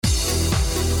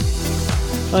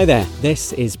Hi there,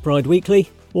 this is Pride Weekly.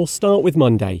 We'll start with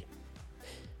Monday.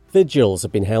 Vigils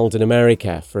have been held in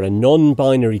America for a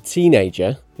non-binary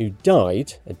teenager who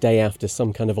died a day after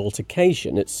some kind of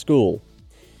altercation at school.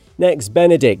 Next,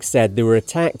 Benedict said they were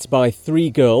attacked by 3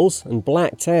 girls and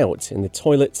blacked out in the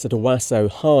toilets at Owasso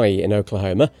High in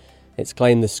Oklahoma. It's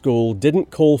claimed the school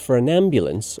didn't call for an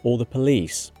ambulance or the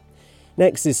police.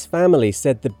 Next, his family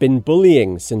said there'd been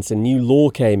bullying since a new law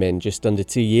came in just under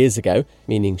 2 years ago,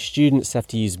 meaning students have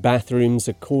to use bathrooms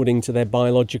according to their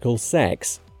biological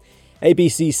sex.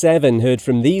 ABC 7 heard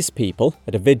from these people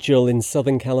at a vigil in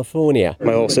Southern California.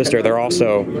 My little sister, they're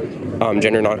also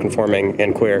gender nonconforming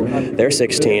and queer. They're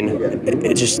 16.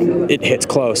 It hits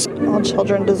close. All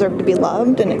children deserve to be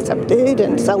loved and accepted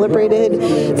and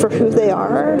celebrated for who they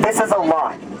are. This is a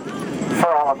lot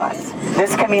for all of us.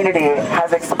 This community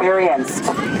has experienced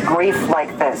grief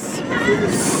like this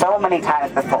so many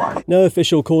times before. No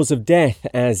official cause of death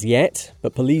as yet,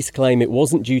 but police claim it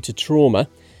wasn't due to trauma.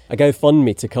 A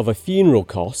GoFundMe to cover funeral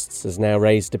costs has now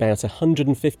raised about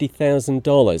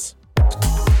 $150,000.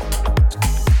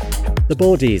 The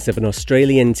bodies of an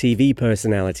Australian TV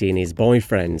personality and his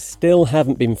boyfriend still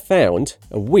haven't been found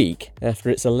a week after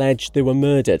it's alleged they were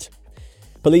murdered.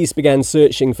 Police began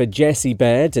searching for Jesse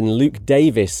Baird and Luke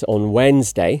Davis on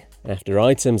Wednesday after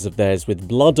items of theirs with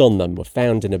blood on them were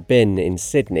found in a bin in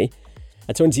Sydney.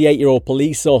 A 28-year-old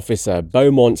police officer,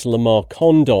 Beaumont Lamar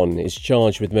Condon, is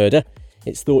charged with murder.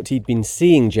 It's thought he'd been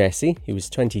seeing Jesse, who was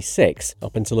 26,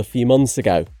 up until a few months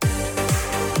ago.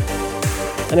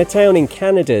 And a town in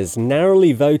Canada's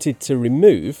narrowly voted to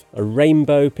remove a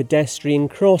rainbow pedestrian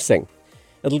crossing.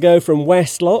 It'll go from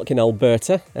Westlock in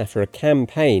Alberta after a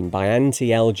campaign by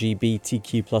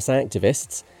anti-LGBTQ+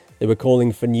 activists. They were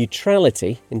calling for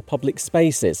neutrality in public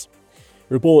spaces.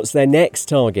 Reports their next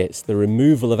targets, the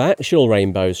removal of actual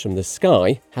rainbows from the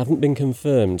sky, haven't been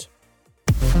confirmed.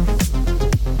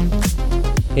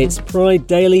 It's Pride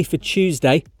Daily for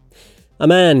Tuesday. A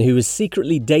man who was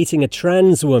secretly dating a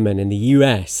trans woman in the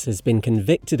US has been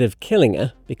convicted of killing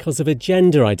her because of her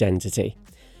gender identity.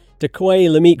 Daquay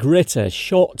Lamique Ritter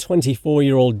shot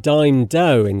 24-year-old Dime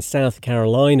Doe in South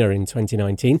Carolina in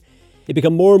 2019. He'd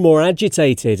become more and more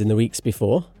agitated in the weeks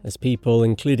before, as people,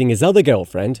 including his other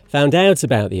girlfriend, found out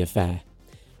about the affair.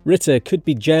 Ritter could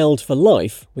be jailed for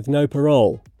life with no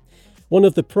parole. One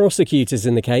of the prosecutors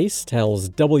in the case tells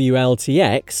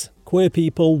WLTX queer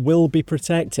people will be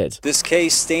protected. This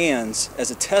case stands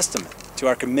as a testament to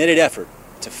our committed effort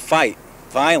to fight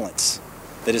violence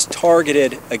that is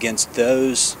targeted against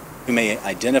those who may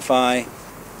identify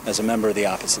as a member of the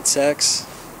opposite sex,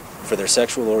 for their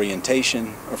sexual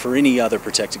orientation, or for any other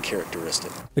protected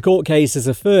characteristic. The court case is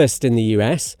a first in the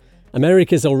US.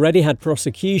 America's already had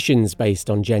prosecutions based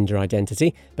on gender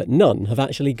identity, but none have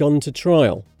actually gone to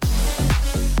trial.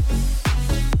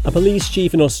 A police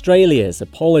chief in Australia is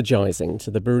apologising to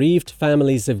the bereaved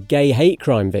families of gay hate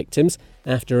crime victims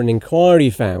after an inquiry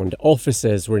found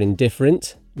officers were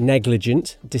indifferent,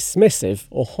 negligent, dismissive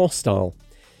or hostile.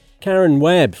 Karen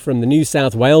Webb from the New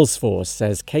South Wales Force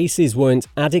says cases weren't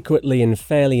adequately and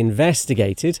fairly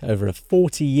investigated over a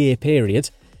 40-year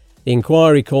period. The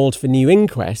inquiry called for new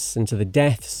inquests into the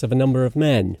deaths of a number of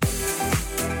men.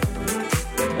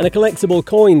 And a collectible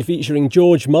coin featuring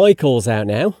George Michael's out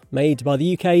now, made by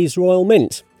the UK's Royal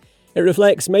Mint. It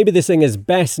reflects maybe the singer's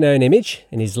best-known image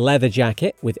in his leather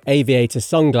jacket with aviator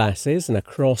sunglasses and a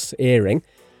cross earring.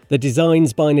 The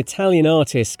design's by an Italian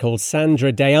artist called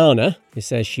Sandra Diana, who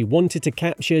says she wanted to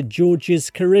capture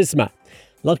George's charisma.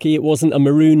 Lucky it wasn't a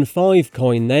Maroon 5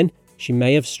 coin then, she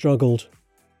may have struggled.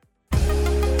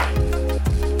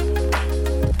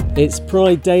 It's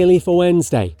Pride Daily for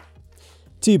Wednesday.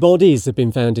 2 bodies have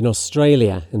been found in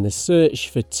Australia in the search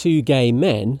for 2 gay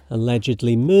men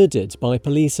allegedly murdered by a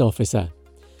police officer.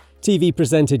 TV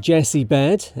presenter Jesse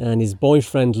Baird and his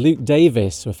boyfriend Luke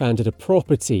Davis were found at a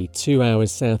property 2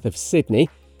 hours south of Sydney.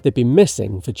 They'd been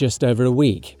missing for just over a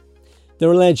week.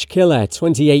 Their alleged killer,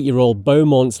 28-year-old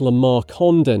Beaumont Lamar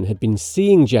Condon, had been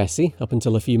seeing Jesse up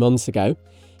until a few months ago.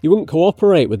 He wouldn't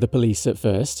cooperate with the police at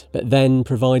first, but then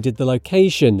provided the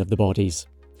location of the bodies.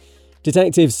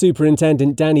 Detective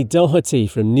Superintendent Danny Doherty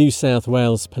from New South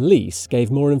Wales Police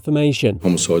gave more information.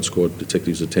 Homicide squad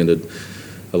detectives attended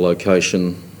a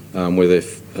location where they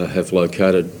have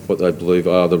located what they believe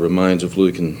are the remains of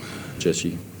Luke and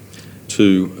Jesse.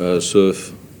 2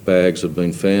 surf bags have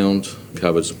been found,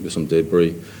 covered with some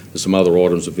debris. There's some other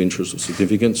items of interest of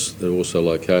significance that are also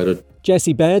located.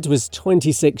 Jesse Baird was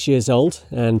 26 years old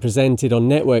and presented on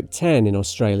Network 10 in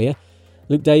Australia.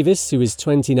 Luke Davis, who is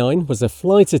 29, was a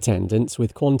flight attendant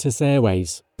with Qantas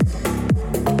Airways.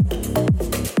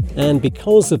 And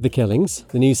because of the killings,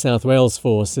 the New South Wales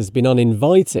force has been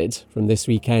uninvited from this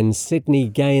weekend's Sydney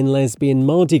Gay and Lesbian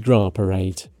Mardi Gras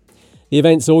parade. The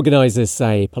event's organisers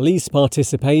say police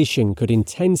participation could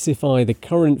intensify the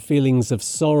current feelings of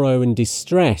sorrow and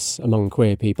distress among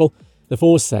queer people. The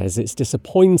force says it's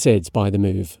disappointed by the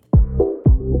move.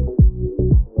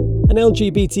 And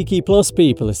LGBTQ+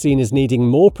 people are seen as needing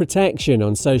more protection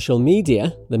on social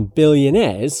media than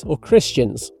billionaires or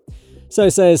Christians. So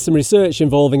says some research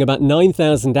involving about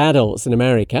 9,000 adults in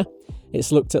America.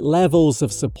 It's looked at levels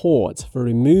of support for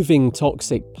removing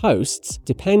toxic posts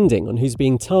depending on who's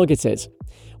being targeted.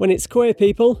 When it's queer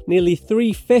people, nearly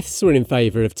 3/5 were in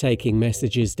favour of taking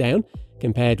messages down,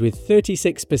 compared with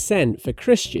 36% for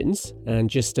Christians and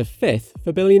just 1/5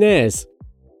 for billionaires.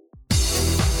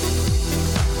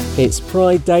 It's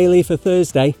Pride Daily for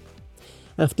Thursday.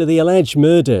 After the alleged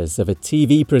murders of a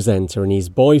TV presenter and his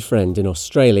boyfriend in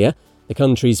Australia, the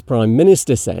country's Prime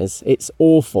Minister says it's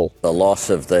awful. The loss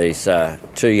of these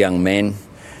two young men,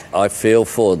 I feel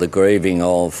for the grieving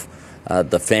of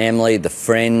the family, the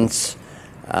friends.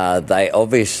 They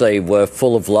obviously were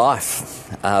full of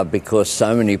life because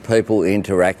so many people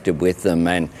interacted with them,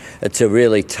 and it's a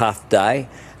really tough day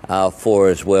for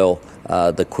as well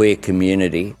the queer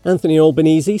community. Anthony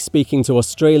Albanese speaking to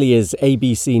Australia's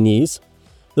ABC News.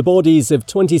 The bodies of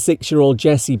 26-year-old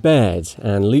Jesse Baird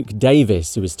and Luke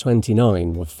Davis, who was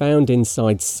 29, were found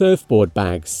inside surfboard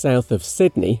bags south of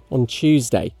Sydney on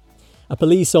Tuesday. A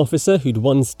police officer who'd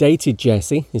once dated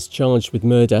Jesse is charged with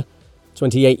murder.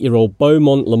 28-year-old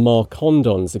Beaumont Lamar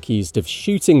Condon's accused of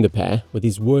shooting the pair with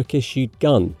his work-issued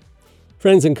gun.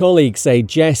 Friends and colleagues say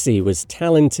Jesse was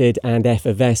talented and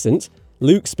effervescent.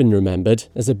 Luke's been remembered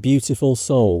as a beautiful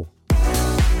soul.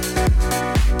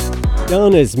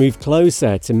 Ghana's moved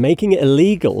closer to making it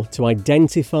illegal to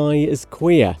identify as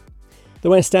queer. The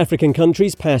West African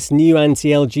countries passed new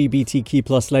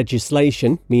anti-LGBTQ+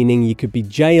 legislation, meaning you could be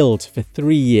jailed for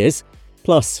 3 years,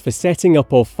 plus for setting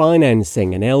up or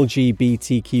financing an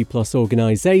LGBTQ+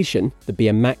 organisation, there'd be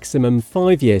a maximum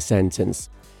 5-year sentence.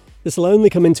 This will only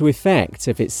come into effect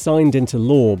if it's signed into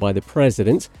law by the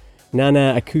president.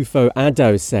 Nana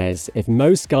Akufo-Addo says if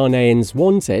most Ghanaians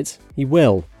want it, he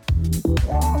will.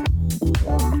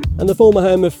 And the former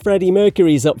home of Freddie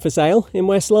Mercury is up for sale in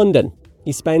West London.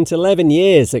 He spent 11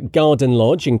 years at Garden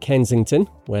Lodge in Kensington,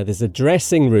 where there's a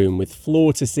dressing room with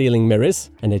floor-to-ceiling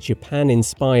mirrors and a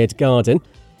Japan-inspired garden.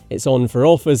 It's on for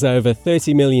offers over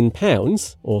 £30 million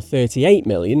or $38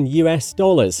 million US.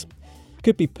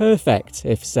 Could be perfect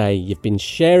if, say, you've been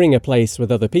sharing a place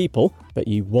with other people, but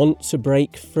you want to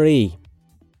break free.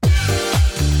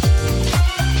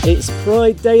 It's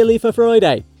Pride Daily for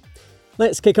Friday.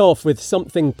 Let's kick off with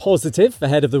something positive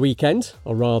ahead of the weekend,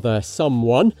 or rather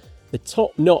someone, the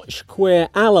top-notch queer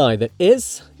ally that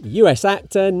is US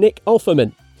actor Nick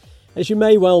Offerman. As you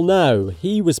may well know,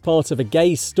 he was part of a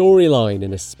gay storyline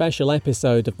in a special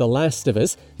episode of The Last of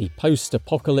Us, the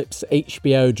post-apocalypse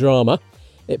HBO drama.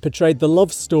 It portrayed the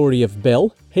love story of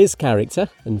Bill, his character,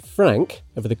 and Frank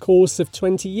over the course of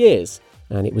 20 years,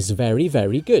 and it was very,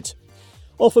 very good.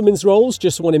 Offerman's roles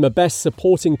just won him a Best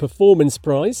Supporting Performance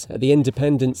prize at the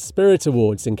Independent Spirit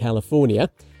Awards in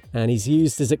California, and he's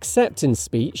used his acceptance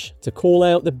speech to call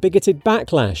out the bigoted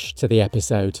backlash to the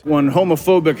episode. When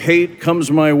homophobic hate comes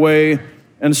my way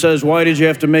and says, "Why did you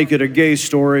have to make it a gay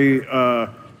story?"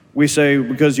 We say,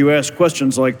 because you ask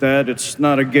questions like that, it's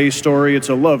not a gay story, it's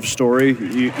a love story,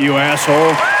 you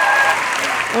asshole.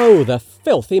 Oh, the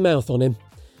filthy mouth on him.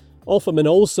 Offerman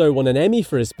also won an Emmy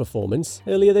for his performance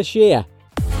earlier this year.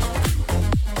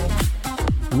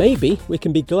 Maybe we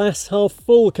can be glass half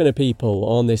full kind of people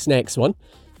on this next one.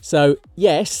 So,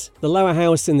 yes, the lower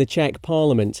house in the Czech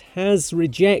parliament has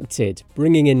rejected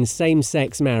bringing in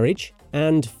same-sex marriage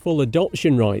and full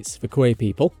adoption rights for queer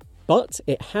people, but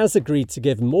it has agreed to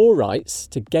give more rights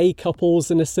to gay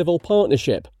couples in a civil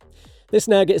partnership. This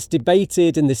now gets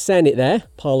debated in the Senate there,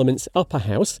 Parliament's upper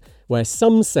house, where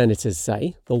some senators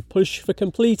say they'll push for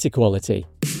complete equality.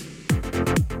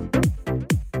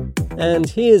 And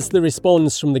here's the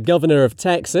response from the governor of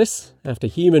Texas after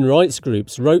human rights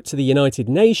groups wrote to the United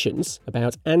Nations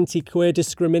about anti-queer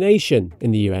discrimination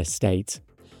in the US state.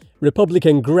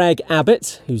 Republican Greg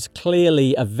Abbott, who's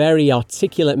clearly a very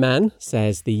articulate man,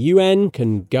 says the UN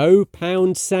can go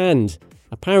pound sand.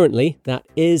 Apparently, that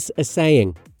is a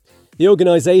saying. The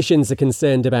organisations are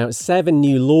concerned about 7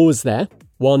 new laws there.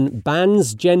 One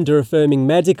bans gender-affirming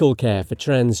medical care for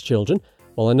trans children,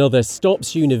 while another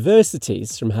stops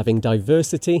universities from having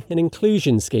diversity and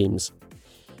inclusion schemes.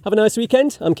 Have a nice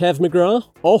weekend. I'm Kev McGrath,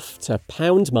 off to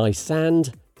pound my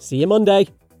sand. See you Monday.